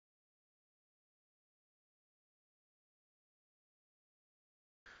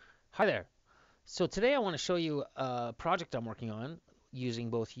Hi there. So today I want to show you a project I'm working on using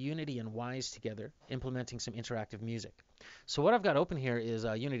both Unity and Wise together, implementing some interactive music. So what I've got open here is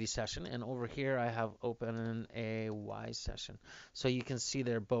a Unity session, and over here I have open a Wise session. So you can see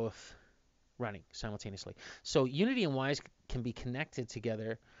they're both running simultaneously. So Unity and Wise can be connected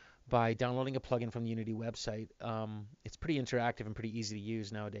together by downloading a plugin from the Unity website. It's pretty interactive and pretty easy to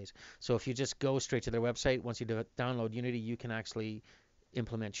use nowadays. So if you just go straight to their website, once you download Unity, you can actually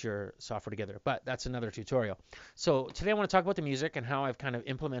implement your software together. But that's another tutorial. So today I want to talk about the music and how I've kind of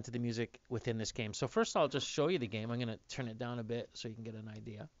implemented the music within this game. So first I'll just show you the game. I'm going to turn it down a bit so you can get an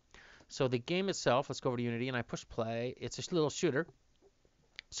idea. So the game itself, let's go over to Unity and I push play. It's a little shooter.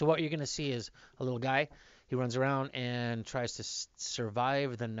 So what you're going to see is a little guy. He runs around and tries to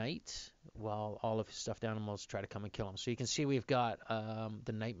survive the night while all of his stuffed animals try to come and kill him. So you can see we've got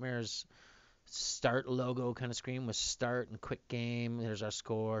the Nightmares start logo kind of screen with start and quick game. There's our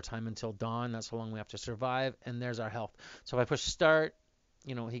score, time until dawn. That's how long we have to survive. And there's our health. So if I push start,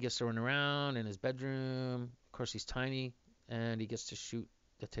 he gets to run around in his bedroom. Of course, he's tiny and he gets to shoot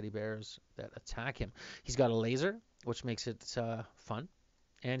the teddy bears that attack him. He's got a laser, which makes it fun.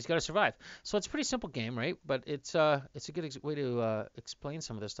 And he's got to survive. So it's a pretty simple game, right? But it's a good way to explain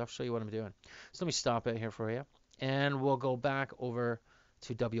some of this stuff, show you what I'm doing. So let me stop it here for you. And we'll go back over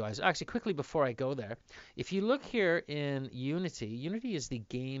to Wwise. Actually, quickly before I go there, if you look here in Unity, Unity is the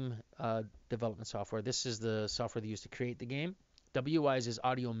game development software. This is the software they use to create the game. Wwise is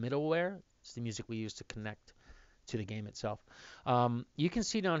audio middleware. It's the music we use to connect to the game itself. You can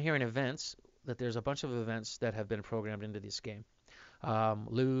see down here in events that there's a bunch of events that have been programmed into this game.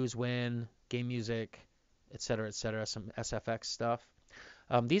 Lose, win, game music, etc., some SFX stuff.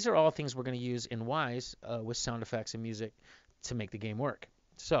 These are all things we're going to use in Wise with sound effects and music to make the game work.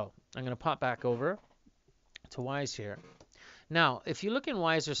 So I'm going to pop back over to Wise here. Now, if you look in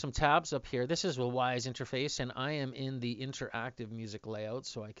Wise, there's some tabs up here. This is a Wise interface, and I am in the interactive music layout,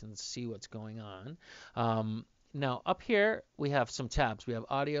 so I can see what's going on. Now, up here, we have some tabs. We have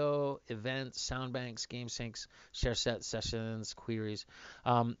audio, events, sound banks, game syncs, share set, sessions, queries.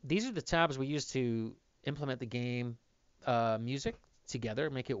 These are the tabs we use to implement the game music together,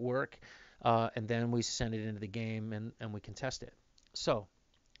 make it work, and then we send it into the game and we can test it. So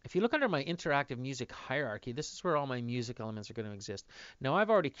if you look under my interactive music hierarchy, this is where all my music elements are going to exist. Now,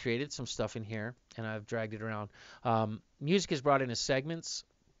 I've already created some stuff in here, and I've dragged it around. Music is brought in as segments.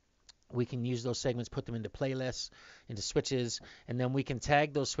 We can use those segments, put them into playlists, into switches, and then we can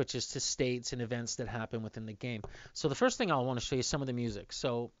tag those switches to states and events that happen within the game. So the first thing I want to show you is some of the music.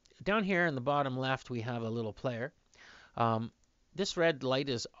 So down here in the bottom left, we have a little player. This red light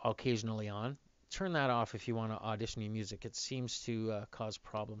is occasionally on. Turn that off if you want to audition your music. It seems to cause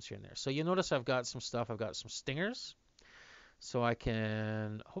problems here and there. So you notice I've got some stuff. I've got some stingers. So I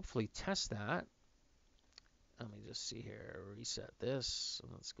can hopefully test that. Let me just see here, reset this.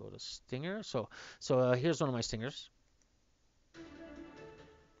 Let's go to stinger. So here's one of my stingers,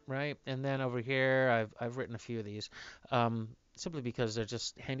 right? And then over here, I've written a few of these, simply because they're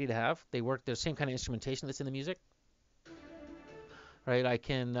just handy to have. They work. They're the same kind of instrumentation that's in the music, right? I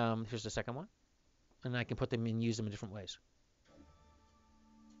can, here's the second one, and I can put them and use them in different ways.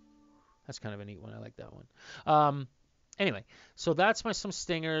 That's kind of a neat one. I like that one. Anyway, so that's some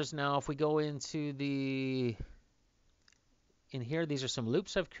stingers. Now, if we go into in here, these are some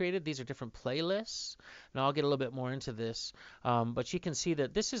loops I've created. These are different playlists. Now I'll get a little bit more into this. But you can see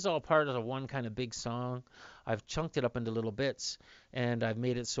that this is all part of one kind of big song. I've chunked it up into little bits, and I've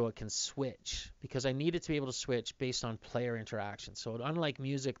made it so it can switch because I need it to be able to switch based on player interaction. So unlike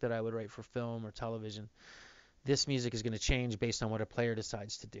music that I would write for film or television, this music is going to change based on what a player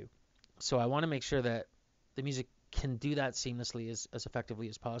decides to do. So I want to make sure that the music can do that seamlessly as effectively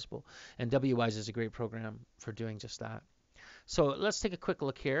as possible. And Wwise is a great program for doing just that. So let's take a quick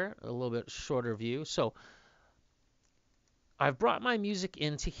look here, a little bit shorter view. So I've brought my music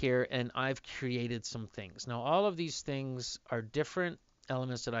into here and I've created some things. Now all of these things are different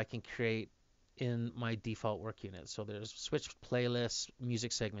elements that I can create in my default work unit. So there's switch playlists,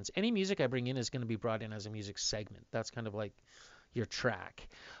 music segments. Any music I bring in is going to be brought in as a music segment. That's kind of like your track.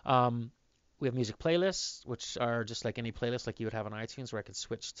 We have music playlists, which are just like any playlist like you would have on iTunes where I could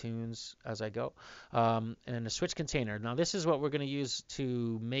switch tunes as I go. And a switch container. Now this is what we're going to use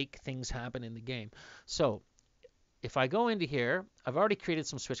to make things happen in the game. So if I go into here, I've already created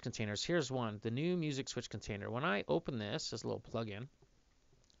some switch containers. Here's one, the new music switch container. When I open this as a little plugin,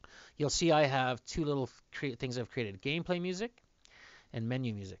 you'll see I have two little things I've created, gameplay music and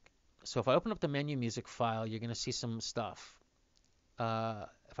menu music. So if I open up the menu music file, you're going to see some stuff.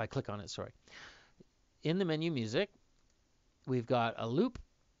 If I click on it, sorry. In the menu music, we've got a loop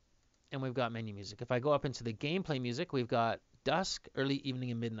and we've got menu music. If I go up into the gameplay music, we've got dusk, early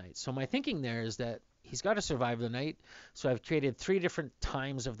evening, and midnight. So my thinking there is that he's got to survive the night. So I've created 3 different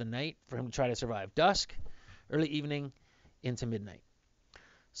times of the night for him to try to survive: dusk, early evening, into midnight.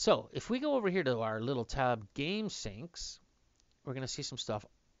 So if we go over here to our little tab game syncs, we're going to see some stuff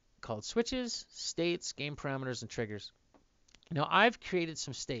called switches, states, game parameters, and triggers. Now I've created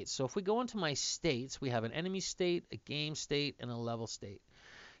some states. So if we go into my states, we have an enemy state, a game state, and a level state.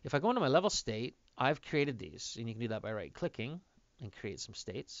 If I go into my level state, I've created these, and you can do that by right-clicking and create some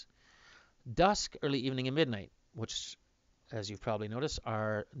states. Dusk, early evening, and midnight, which, as you've probably noticed,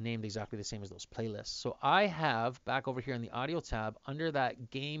 are named exactly the same as those playlists. So I have, back over here in the audio tab, under that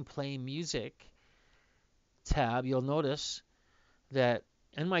gameplay music tab, you'll notice that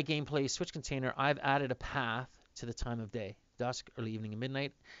in my gameplay switch container, I've added a path to the time of day: dusk, early evening, and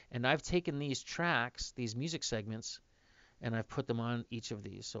midnight. And I've taken these tracks, these music segments, and I've put them on each of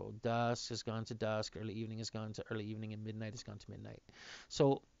these. So dusk has gone to dusk, early evening has gone to early evening, and midnight has gone to midnight.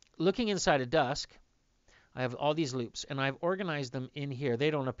 So looking inside of dusk, I have all these loops, and I've organized them in here.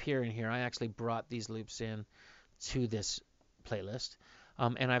 They don't appear in here. I actually brought these loops in to this playlist,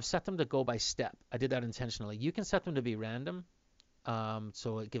 and I've set them to go by step. I did that intentionally. You can set them to be random,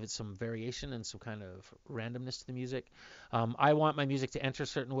 so it gives it some variation and some kind of randomness to the music. I want my music to enter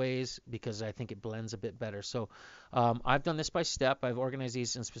certain ways because I think it blends a bit better. So I've done this by step. I've organized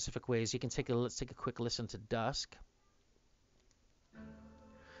these in specific ways. You can let's take a quick listen to Dusk.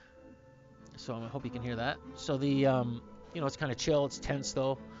 So I hope you can hear that. So it's kind of chill. It's tense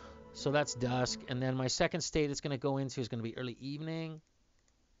though. So that's Dusk. And then my second state it's going to go into is going to be early evening.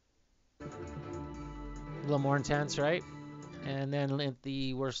 A little more intense, right? And then at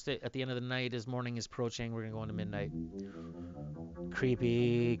the worst, at the end of the night, as morning is approaching, we're going to go into midnight.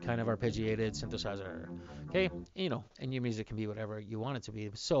 Creepy, kind of arpeggiated synthesizer. Okay, and your music can be whatever you want it to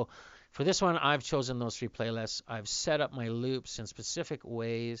be. So for this one, I've chosen those 3 playlists. I've set up my loops in specific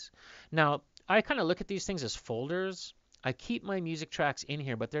ways. Now, I kind of look at these things as folders. I keep my music tracks in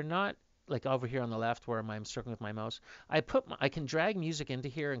here, but they're not like over here on the left where I'm circling with my mouse. I can drag music into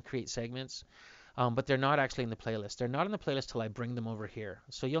here and create segments. But they're not actually in the playlist. They're not in the playlist till I bring them over here.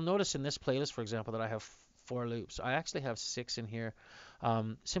 So you'll notice in this playlist, for example, that I have 4 loops. I actually have 6 in here.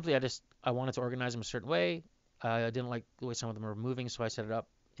 Simply, I wanted to organize them a certain way. I didn't like the way some of them are moving, so I set it up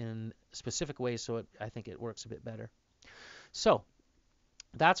in specific ways so I think it works a bit better. So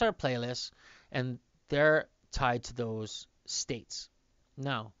that's our playlist, and they're tied to those states.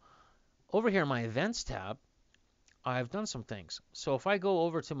 Now, over here in my Events tab, I've done some things. So if I go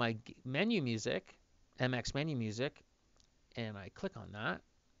over to my menu music, MX menu music, and I click on that,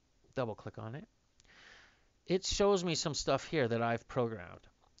 double click on it, it shows me some stuff here that I've programmed.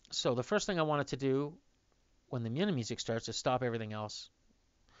 So the first thing I wanted to do when the menu music starts is stop everything else,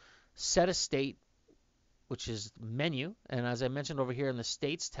 set a state, which is menu. And as I mentioned over here in the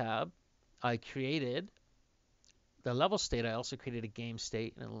states tab, I created the level state. I also created a game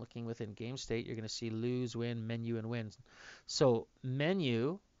state, and looking within game state, you're going to see lose, win, menu, and win. So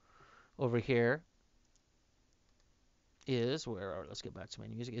menu over here is where, let's get back to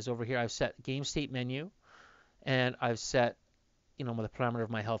menu music, is over here. I've set game state menu, and I've set, the parameter of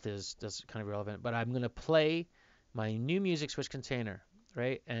my health that's kind of irrelevant, but I'm going to play my new music switch container,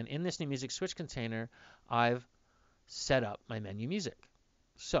 right? And in this new music switch container, I've set up my menu music.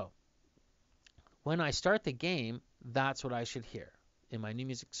 So when I start the game, that's what I should hear in my new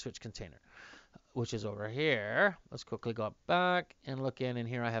music switch container, which is over here. Let's quickly go back and look in, and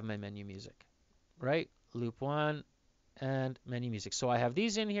here I have my menu music, right? Loop 1 and menu music. So I have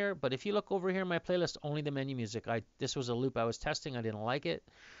these in here, but if you look over here in my playlist, only the menu music. This was a loop I was testing. I didn't like it,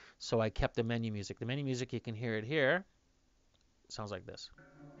 so I kept the menu music. The menu music, you can hear it here. It sounds like this.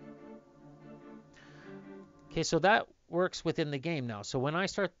 Okay, so that works within the game now. So when I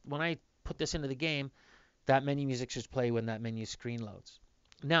put this into the game, that menu music should play when that menu screen loads.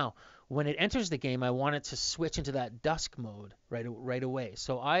 Now, when it enters the game, I want it to switch into that dusk mode right away.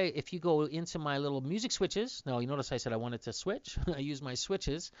 So if you go into my little music switches, now you notice I said I wanted to switch. I use my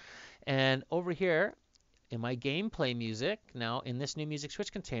switches, and over here in my gameplay music, now in this new music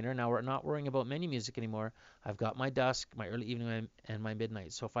switch container, now we're not worrying about menu music anymore. I've got my dusk, my early evening, and my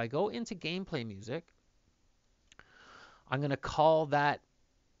midnight. So if I go into gameplay music, I'm going to call that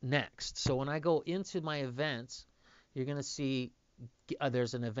next. So when I go into my events, you're going to see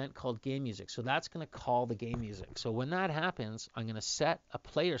there's an event called game music. So that's going to call the game music. So when that happens, I'm going to set a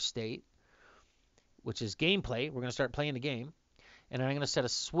player state, which is gameplay. We're going to start playing the game. And I'm going to set a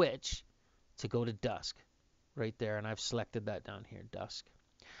switch to go to dusk right there. And I've selected that down here, dusk.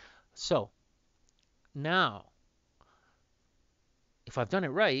 So now, if I've done it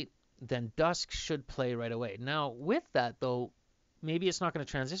right, then dusk should play right away. Now, with that, though, maybe it's not going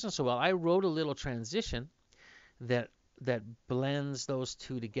to transition so well. I wrote a little transition that that blends those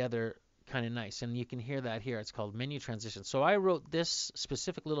two together kind of nice. And you can hear that here. It's called menu transition. So I wrote this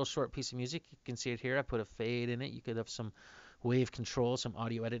specific little short piece of music. You can see it here. I put a fade in it. You could have some wave control, some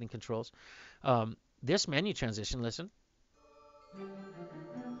audio editing controls. This menu transition, listen,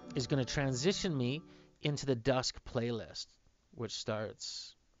 is going to transition me into the dusk playlist, which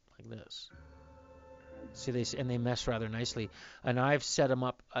starts like this. See, they mesh rather nicely, and I've set them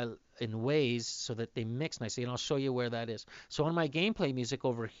up in ways so that they mix nicely, and I'll show you where that is. So on my gameplay music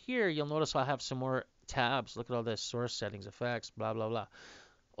over here, you'll notice I'll have some more tabs. Look at all this: source settings, effects, blah blah blah.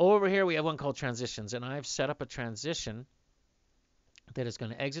 Over here we have one called transitions, and I've set up a transition that is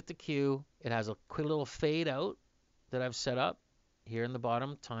going to exit the queue. It has a quick little fade out that I've set up here in the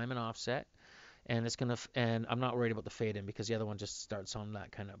bottom, time and offset, and it's gonna. And I'm not worried about the fade in because the other one just starts on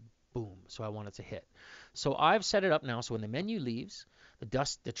that kind of boom. So I want it to hit. So I've set it up now. So when the menu leaves,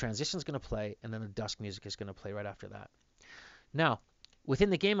 the transition is going to play, and then the dusk music is going to play right after that. Now,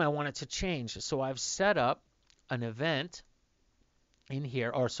 within the game, I want it to change. So I've set up an event in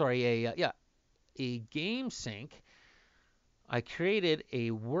here, or sorry, a game sync. I created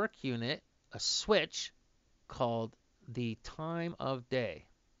a work unit, a switch called the time of day,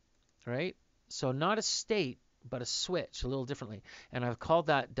 right? So not a state, but a switch, a little differently. And I've called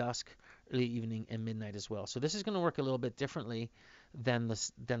that dusk, early evening, and midnight as well. So this is going to work a little bit differently than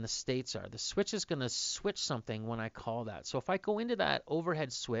the states are. The switch is going to switch something when I call that. So if I go into that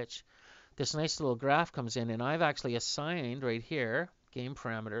overhead switch, this nice little graph comes in, and I've actually assigned right here, game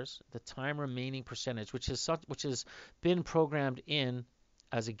parameters, the time remaining percentage, which has been programmed in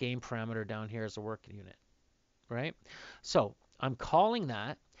as a game parameter down here as a work unit, right? So I'm calling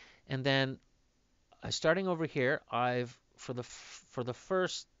that, and then starting over here, for the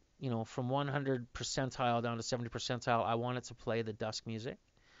first, from 100 percentile down to 70 percentile, I want it to play the dusk music.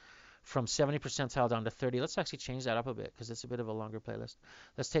 From 70 percentile down to 30, let's actually change that up a bit because it's a bit of a longer playlist.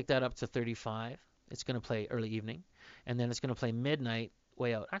 Let's take that up to 35. It's going to play early evening, and then it's going to play midnight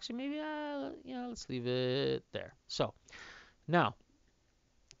way out. Actually, maybe let's leave it there. So now,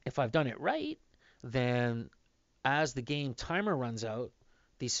 if I've done it right, then as the game timer runs out,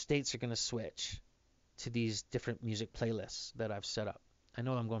 these states are going to switch to these different music playlists that I've set up. I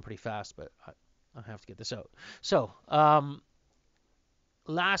know I'm going pretty fast, but I have to get this out. So,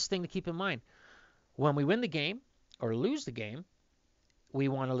 last thing to keep in mind, when we win the game or lose the game, we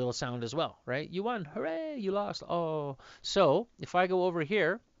want a little sound as well, right? You won, hooray, you lost, oh. So if I go over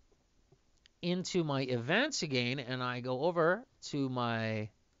here into my events again, and I go over to my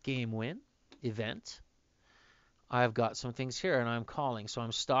game win event, I've got some things here, and I'm calling. So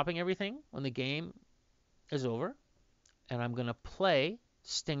I'm stopping everything when the game is over, and I'm going to play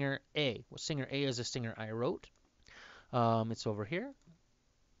Stinger A. Well, Stinger A is a stinger I wrote. It's over here,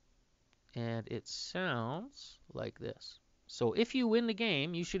 and it sounds like this. So if you win the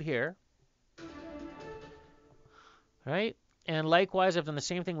game, you should hear, right? And likewise, I've done the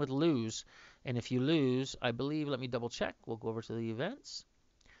same thing with lose. And if you lose, I believe, let me double check. We'll go over to the events.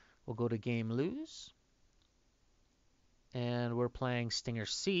 We'll go to game lose. And we're playing Stinger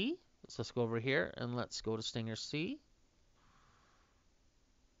C. So let's go over here and let's go to Stinger C.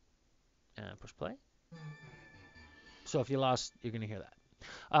 And push play. So if you lost, you're going to hear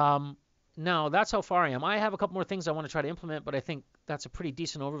that. Now, that's how far I am. I have a couple more things I want to try to implement, but I think that's a pretty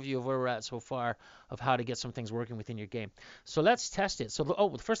decent overview of where we're at so far of how to get some things working within your game. So let's test it. So,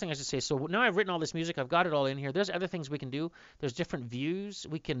 the first thing I should say, so now I've written all this music. I've got it all in here. There's other things we can do. There's different views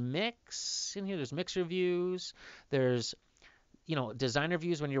we can mix in here. There's mixer views. There's, designer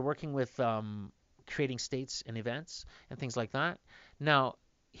views when you're working with creating states and events and things like that. Now,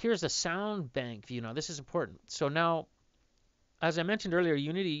 here's the sound bank view. Now, this is important. So now, as I mentioned earlier,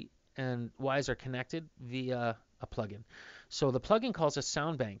 Unity and Wwise are connected via a plugin. So the plugin calls a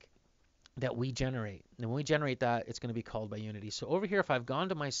sound bank that we generate. And when we generate that, it's going to be called by Unity. So over here, if I've gone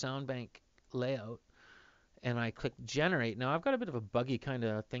to my sound bank layout and I click generate, now I've got a bit of a buggy kind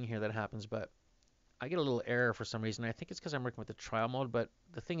of thing here that happens, but I get a little error for some reason. I think it's because I'm working with the trial mode, but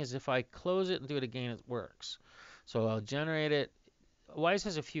the thing is if I close it and do it again, it works. So I'll generate it. Wwise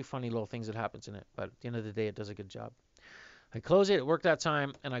has a few funny little things that happens in it, but at the end of the day, it does a good job. I close it, it worked that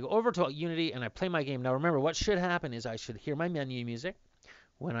time, and I go over to Unity and I play my game. Now remember, what should happen is I should hear my menu music.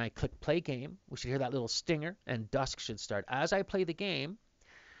 When I click play game, we should hear that little stinger, and dusk should start. As I play the game,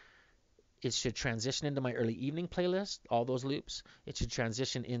 it should transition into my early evening playlist, all those loops. It should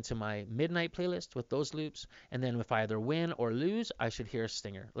transition into my midnight playlist with those loops. And then if I either win or lose, I should hear a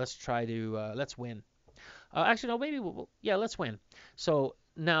stinger. Let's try to, let's win. Actually, no, maybe, let's win. So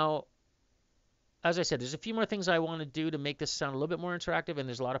now as I said, there's a few more things I want to do to make this sound a little bit more interactive, and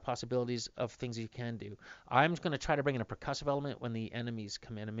there's a lot of possibilities of things you can do. I'm going to try to bring in a percussive element when the enemies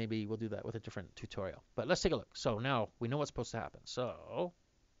come in, and maybe we'll do that with a different tutorial. But let's take a look. So now we know what's supposed to happen. So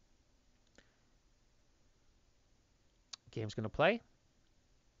game's going to play.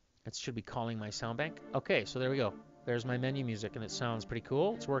 It should be calling my sound bank. Okay, so there we go. There's my menu music, and it sounds pretty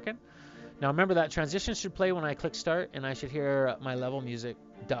cool. It's working. Now remember that transition should play when I click start, and I should hear my level music,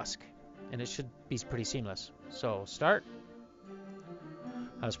 Dusk, and it should be pretty seamless. So start.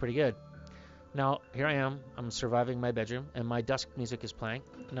 That was pretty good. Now here I am. I'm surviving my bedroom, and my Dusk music is playing.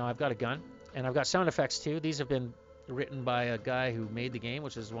 Now I've got a gun, and I've got sound effects too. These have been written by a guy who made the game,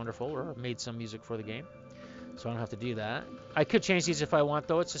 which is wonderful, or made some music for the game. So I don't have to do that. I could change these if I want,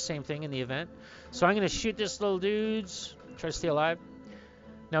 though. It's the same thing in the event. So I'm going to shoot this little dudes. Try to stay alive.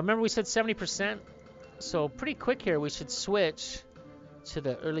 Now, remember we said 70%? So pretty quick here, we should switch to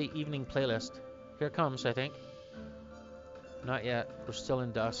the early evening playlist. Here it comes, I think. Not yet. We're still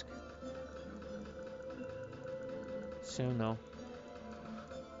in dusk. Soon, though.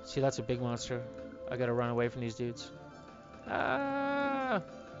 See, that's a big monster. I got to run away from these dudes. Ah!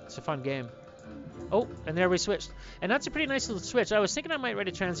 It's a fun game. Oh, and there we switched. And that's a pretty nice little switch. I was thinking I might write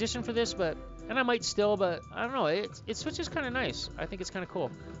a transition for this, and I might still, but I don't know. It switches kind of nice. I think it's kind of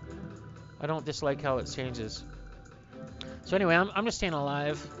cool. I don't dislike how it changes. So anyway, I'm just staying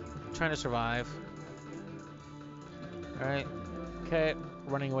alive, trying to survive. All right. Okay,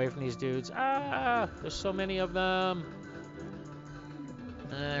 running away from these dudes. Ah, there's so many of them.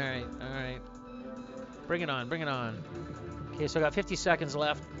 All right. Bring it on, bring it on. Okay, so I got 50 seconds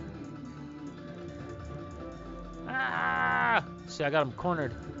left. Ah! See, I got him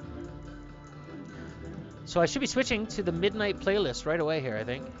cornered. So I should be switching to the midnight playlist right away here, I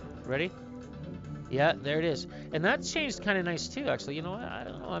think. Ready? Yeah, there it is. And that changed kind of nice too, actually. You know what? I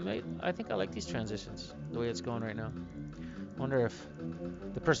don't know. I think I like these transitions, the way it's going right now. Wonder if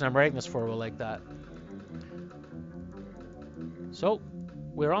the person I'm writing this for will like that. So,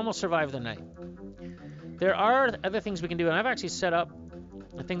 we're almost survived the night. There are other things we can do, and I've actually set up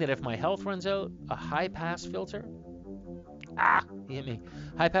a thing that if my health runs out, a high-pass filter. Ah, he hit me.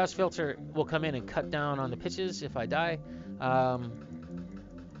 High-pass filter will come in and cut down on the pitches if I die.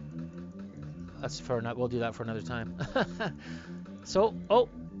 We'll do that for another time. So,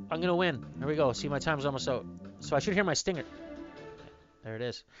 I'm gonna win. Here we go. See, my time's almost out. So I should hear my stinger. There it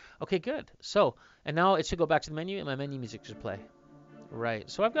is. Okay, good. So, and now it should go back to the menu, and my menu music should play. Right.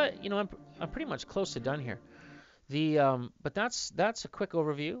 So I've got, I'm pretty much close to done here. But that's a quick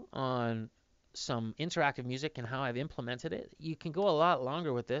overview on some interactive music and how I've implemented it. You can go a lot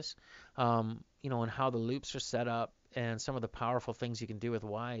longer with this, and how the loops are set up and some of the powerful things you can do with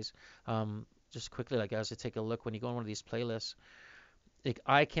Wwise. Just quickly, like as I take a look when you go on one of these playlists,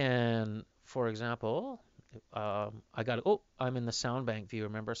 I can, for example, I'm in the sound bank view,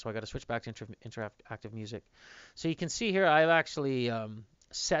 remember? So I got to switch back to interactive music. So you can see here, I've actually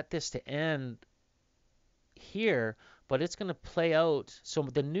set this to end here, but it's going to play out. So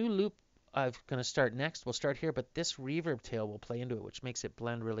the new loop I'm going to start next will start here, but this reverb tail will play into it, which makes it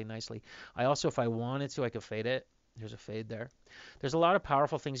blend really nicely. I also, if I wanted to, I could fade it. There's a fade there. There's a lot of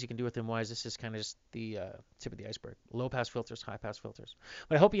powerful things you can do with Wwise. This is kind of just the tip of the iceberg. Low pass filters, high pass filters.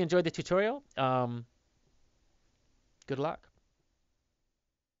 But I hope you enjoyed the tutorial. Good luck.